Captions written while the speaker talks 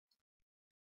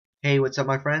Hey, what's up,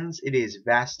 my friends? It is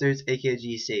Vasters, aka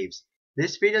G Saves.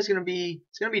 This video is gonna be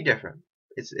different.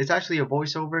 It's actually a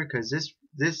voiceover because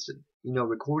this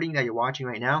recording that you're watching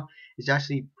right now is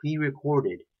actually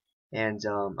pre-recorded, and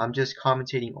I'm just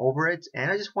commentating over it. And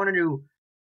I just wanted to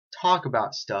talk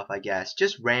about stuff, I guess,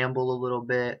 just ramble a little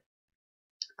bit,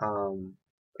 um,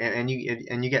 and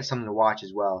you get something to watch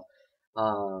as well.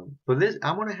 For this,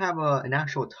 I want to have an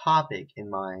actual topic in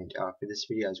mind for this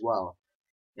video as well.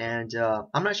 And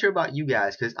I'm not sure about you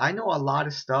guys because I know a lot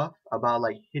of stuff about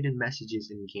like hidden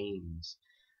messages in games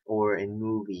or in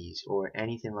movies or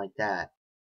anything like that.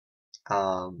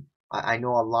 I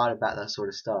know a lot about that sort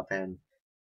of stuff, and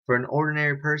for an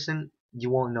ordinary person, you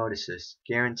won't notice this,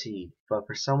 guaranteed. But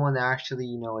for someone that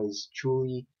actually, is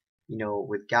truly,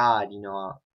 with God,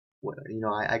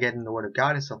 I get in the Word of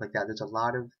God and stuff like that. There's a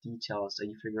lot of details that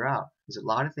you figure out. There's a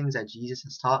lot of things that Jesus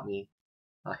has taught me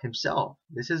himself.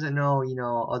 This isn't no,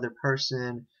 other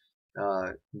person uh,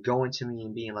 going to me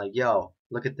and being like, yo,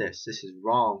 look at this. This is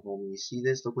wrong, homie. You see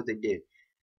this? Look what they did.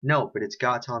 No, but it's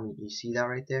God telling me, you see that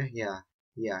right there? Yeah,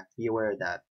 yeah, be aware of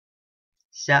that.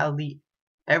 Sadly,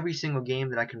 every single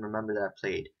game that I can remember that I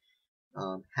played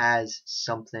has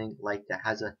something like that,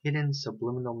 has a hidden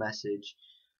subliminal message.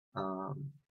 Um,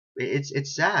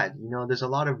 it's sad. There's a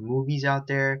lot of movies out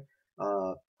there,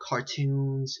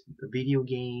 cartoons, video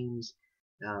games,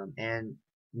 and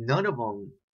none of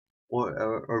them,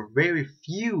 or very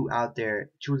few out there,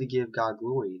 truly give God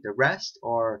glory. The rest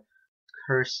are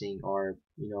cursing or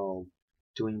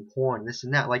doing porn, this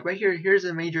and that. Like right here, here's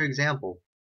a major example.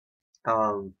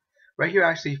 Um, right here, I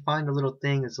actually find a little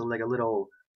thing. It's like a little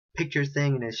picture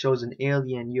thing, and it shows an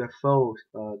alien UFO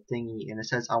thingy, and it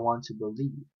says, "I want to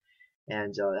believe."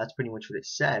 And that's pretty much what it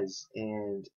says.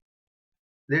 And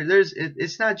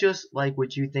it's not just like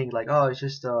what you think, like, oh, it's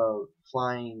just a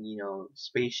flying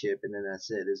spaceship and then that's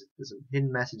it. There's some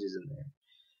hidden messages in there.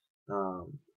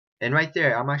 And right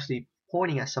there, I'm actually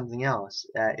pointing at something else.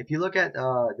 If you look at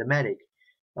the medic,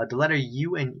 the letter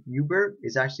U in Uber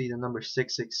is actually the number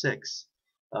 666.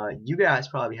 You guys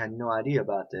probably had no idea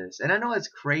about this, and I know it's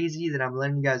crazy that I'm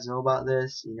letting you guys know about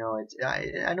this.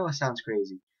 I know it sounds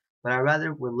crazy, but I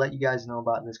rather would let you guys know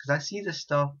about this because I see this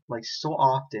stuff like so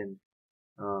often,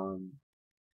 um,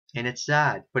 and it's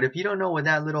sad. But if you don't know what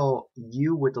that little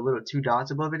U with the little two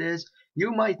dots above it is,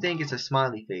 you might think it's a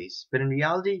smiley face. But in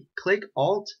reality, click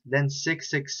Alt, then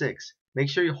 666. Make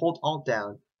sure you hold Alt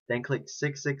down, then click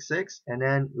 666, and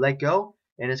then let go,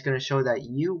 and it's going to show that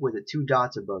U with the two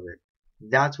dots above it.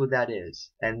 That's what that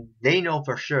is. And they know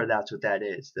for sure that's what that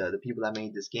is, the people that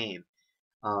made this game.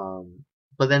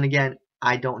 But then again,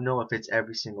 I don't know if it's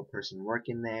every single person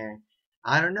working there.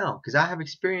 I don't know, because I have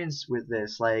experience with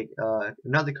this, like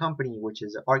another company, which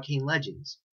is Arcane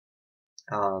Legends.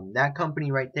 That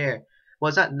company right there, well,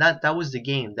 it's not that was the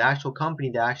game. The actual company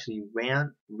that actually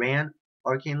ran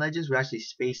Arcane Legends was actually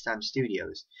Space Time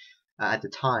Studios at the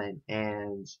time,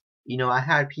 and I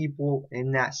had people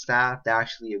in that staff that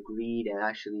actually agreed and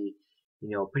actually,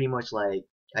 pretty much like,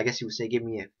 I guess you would say, give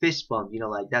me a fist bump.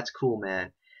 Like, that's cool,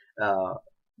 man. Uh,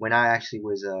 when I actually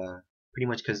was pretty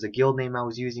much, because the guild name I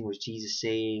was using was Jesus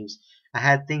Saves. I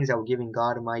had things that were giving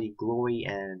God Almighty glory,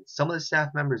 and some of the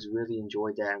staff members really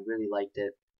enjoyed that and really liked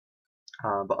it.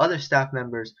 But other staff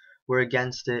members were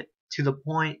against it, to the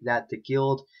point that the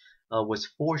guild was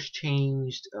force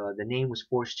changed. The name was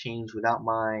force changed without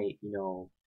my,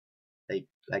 like,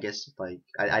 I guess, like,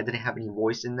 I didn't have any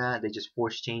voice in that. They just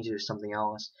force changed it to something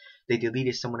else. They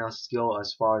deleted someone else's guild,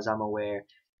 as far as I'm aware,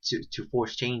 to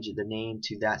force change it, the name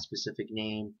to that specific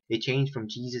name. It changed from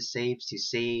Jesus Saves to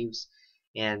Saves,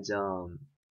 and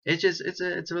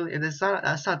it's really, and that's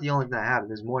not the only thing that happened.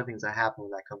 There's more things that happened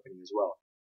with that company as well.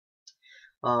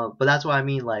 But that's what I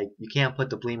mean. Like, you can't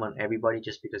put the blame on everybody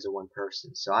just because of one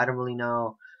person. So I don't really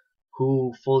know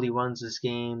who fully runs this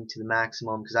game to the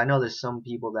maximum, because I know there's some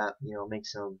people that make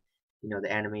some,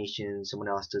 the animation, someone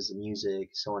else does the music,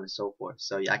 so on and so forth.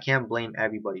 So yeah, I can't blame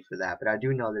everybody for that, but I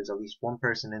do know there's at least one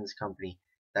person in this company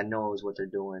that knows what they're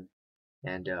doing,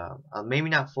 and maybe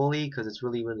not fully, because it's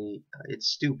really it's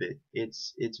stupid.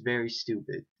 It's very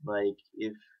stupid. Like,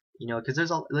 if because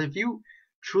if you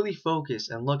truly focus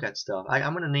and look at stuff,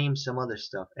 I'm gonna name some other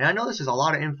stuff, and I know this is a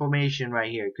lot of information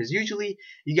right here, because usually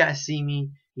you guys see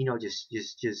me,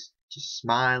 just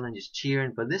smiling, just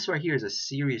cheering, but this right here is a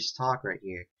serious talk right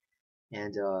here,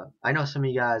 and I know some of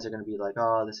you guys are gonna be like,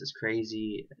 oh, this is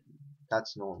crazy.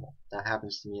 That's normal. That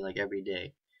happens to me like every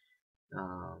day.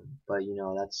 But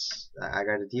that's, I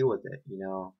got to deal with it.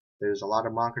 There's a lot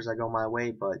of mockers that go my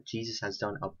way, but Jesus has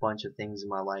done a bunch of things in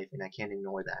my life, and I can't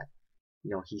ignore that.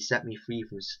 He set me free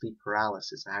from sleep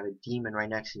paralysis. I had a demon right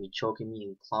next to me choking me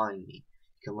and clawing me.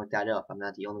 can look that up. I'm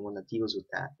not the only one that deals with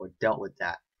that or dealt with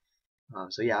that.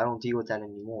 So yeah, I don't deal with that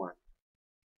anymore.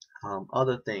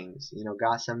 Other things,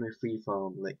 God set me free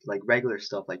from like regular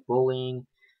stuff like bullying,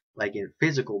 like in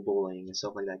physical bullying and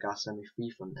stuff like that. God set me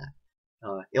free from that.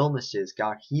 Illnesses,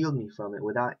 God healed me from it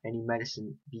without any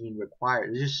medicine being required.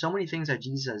 There's just so many things that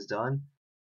Jesus has done.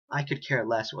 I could care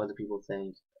less what other people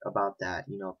think about that.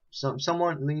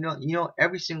 Someone,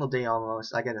 every single day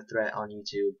almost, I get a threat on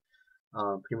YouTube,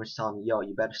 pretty much telling me, yo,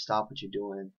 you better stop what you're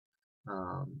doing,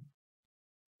 um,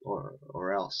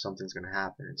 or else something's gonna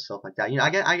happen and stuff like that.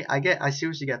 I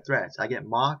seriously get threats. I get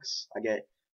mocks. I get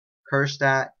cursed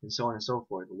at, and so on and so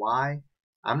forth. Why?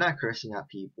 I'm not cursing at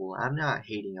people. I'm not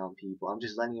hating on people. I'm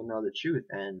just letting them know the truth.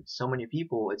 And so many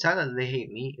people, it's not that they hate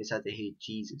me, it's that they hate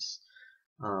Jesus.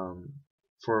 Um,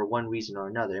 for one reason or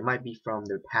another. It might be from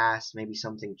their past, maybe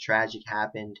something tragic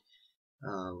happened.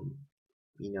 Um,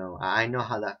 I know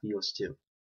how that feels too.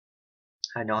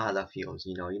 I know how that feels.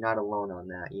 You're not alone on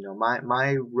that.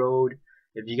 My road,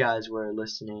 if you guys were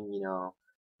listening,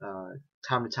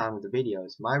 time to time with the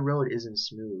videos, my road isn't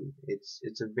smooth.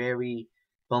 It's a very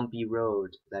bumpy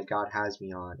road that God has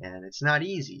me on, and it's not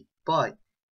easy. But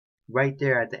right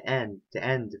there at the end,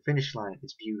 the finish line,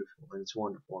 it's beautiful and it's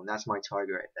wonderful, and that's my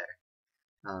target right there.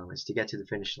 Is to get to the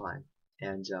finish line.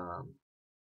 And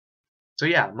so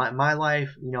yeah, my life,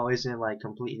 isn't like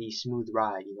completely smooth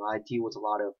ride. I deal with a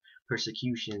lot of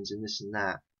persecutions and this and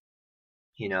that.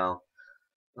 You know,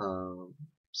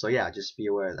 so yeah, just be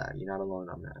aware of that. You're not alone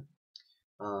on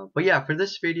that. But yeah, for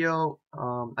this video,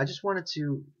 I just wanted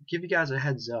to give you guys a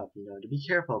heads up, to be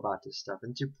careful about this stuff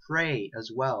and to pray as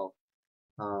well.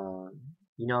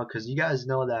 Because you guys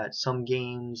know that some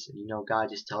games, God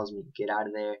just tells me get out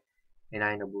of there, and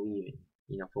I end up leaving,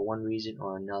 for one reason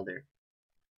or another.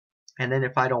 And then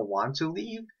if I don't want to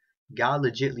leave, God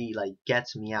legitly like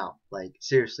gets me out. Like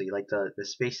seriously, like the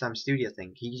Space-Time Studio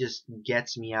thing, He just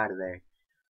gets me out of there.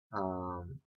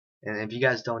 And if you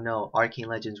guys don't know, Arcane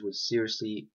Legends was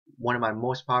seriously one of my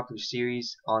most popular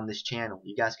series on this channel.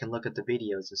 You guys can look at the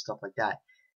videos and stuff like that.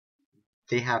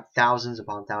 They have thousands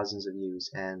upon thousands of views,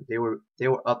 and they were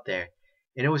up there.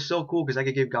 And it was so cool because I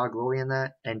could give God glory in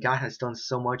that, and God has done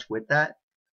so much with that,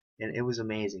 and it was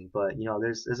amazing. But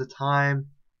there's a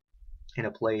time and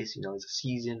a place, there's a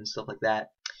season and stuff like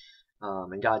that.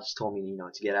 And God just told me,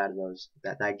 to get out of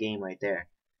that game right there.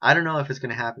 I don't know if it's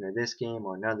gonna happen in this game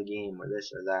or another game or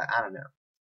this or that. I don't know.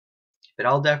 But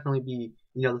I'll definitely be,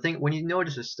 the thing when you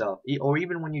notice this stuff, or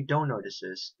even when you don't notice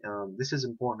this, this is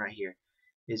important right here.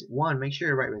 Is one, make sure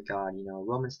you're right with God.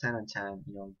 Romans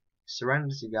 10:10.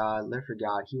 Surrender to God, live for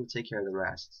God. He will take care of the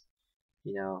rest.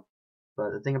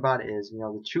 But the thing about it is,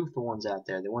 the truthful ones out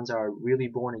there, the ones that are really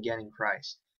born again in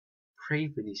Christ. Pray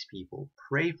for these people.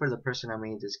 Pray for the person that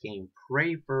made this game.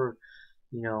 Pray for,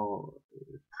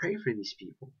 pray for these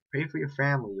people. Pray for your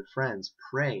family, your friends.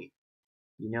 Pray,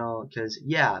 because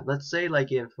yeah, let's say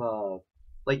like if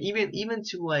like even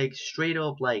to like straight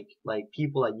up like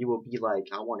people that you will be like,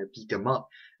 I want to beat them up.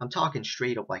 I'm talking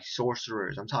straight up like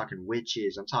sorcerers. I'm talking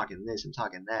witches. I'm talking this. I'm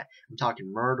talking that. I'm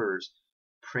talking murderers.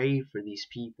 Pray for these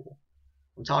people.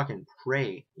 I'm talking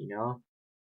pray.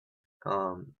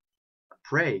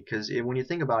 Pray, because when you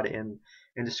think about it, in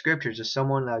the scriptures, there's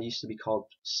someone that used to be called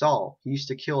Saul. He used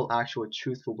to kill actual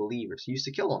truthful believers. He used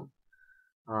to kill them.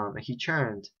 And he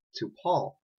turned to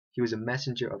Paul. He was a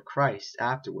messenger of Christ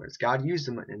afterwards. God used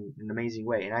him in an amazing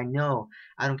way. And I know,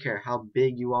 I don't care how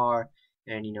big you are,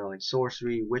 and in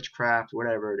sorcery, witchcraft,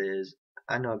 whatever it is,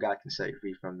 I know God can set you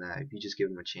free from that if you just give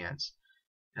him a chance.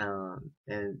 And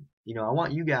I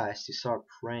want you guys to start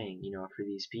praying, for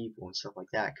these people and stuff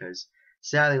like that, because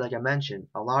sadly, like I mentioned,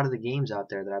 a lot of the games out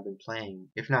there that I've been playing,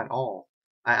 if not all,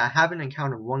 I haven't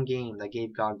encountered one game that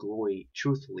gave God glory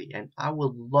truthfully, and I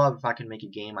would love if I could make a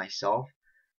game myself.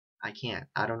 I can't.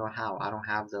 I don't know how. I don't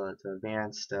have the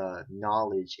advanced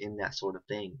knowledge in that sort of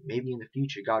thing. Maybe in the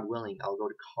future, God willing, I'll go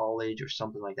to college or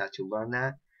something like that to learn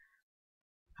that.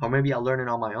 Or maybe I'll learn it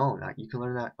on my own. You can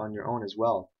learn that on your own as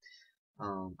well.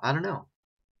 I don't know.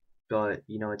 But,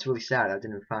 it's really sad. I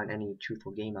didn't find any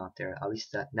truthful game out there. At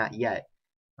least not yet.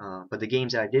 But the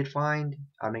games that I did find,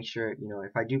 I make sure,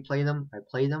 if I do play them, I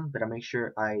play them, but I make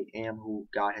sure I am who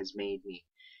God has made me.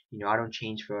 I don't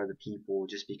change for other people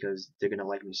just because they're going to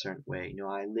like me a certain way.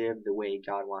 I live the way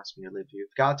God wants me to live.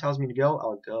 If God tells me to go,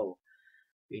 I'll go.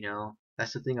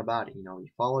 That's the thing about it. You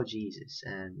follow Jesus.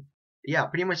 And yeah,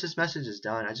 pretty much this message is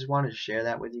done. I just wanted to share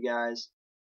that with you guys.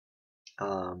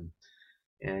 And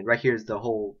right here is the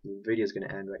whole video is going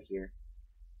to end right here.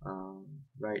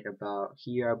 Right about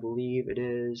here, I believe it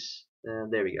is.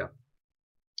 There we go.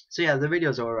 So yeah, the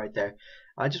video's over right there.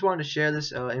 I just wanted to share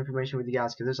this information with you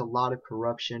guys because there's a lot of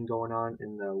corruption going on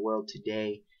in the world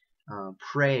today.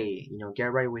 Pray,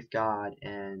 get right with God,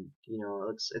 and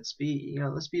let's be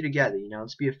let's be together.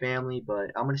 Let's be a family.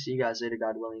 But I'm gonna see you guys later,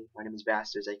 God willing. My name is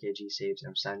Bastards, AKG Saves, and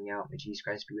I'm signing out. May Jesus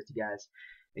Christ be with you guys,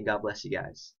 and God bless you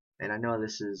guys. And I know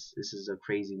this is a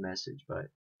crazy message, but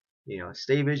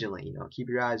stay vigilant. Keep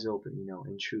your eyes open.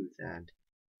 In truth, and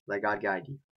let God guide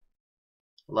you.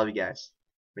 I love you guys.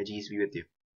 May Jesus be with you.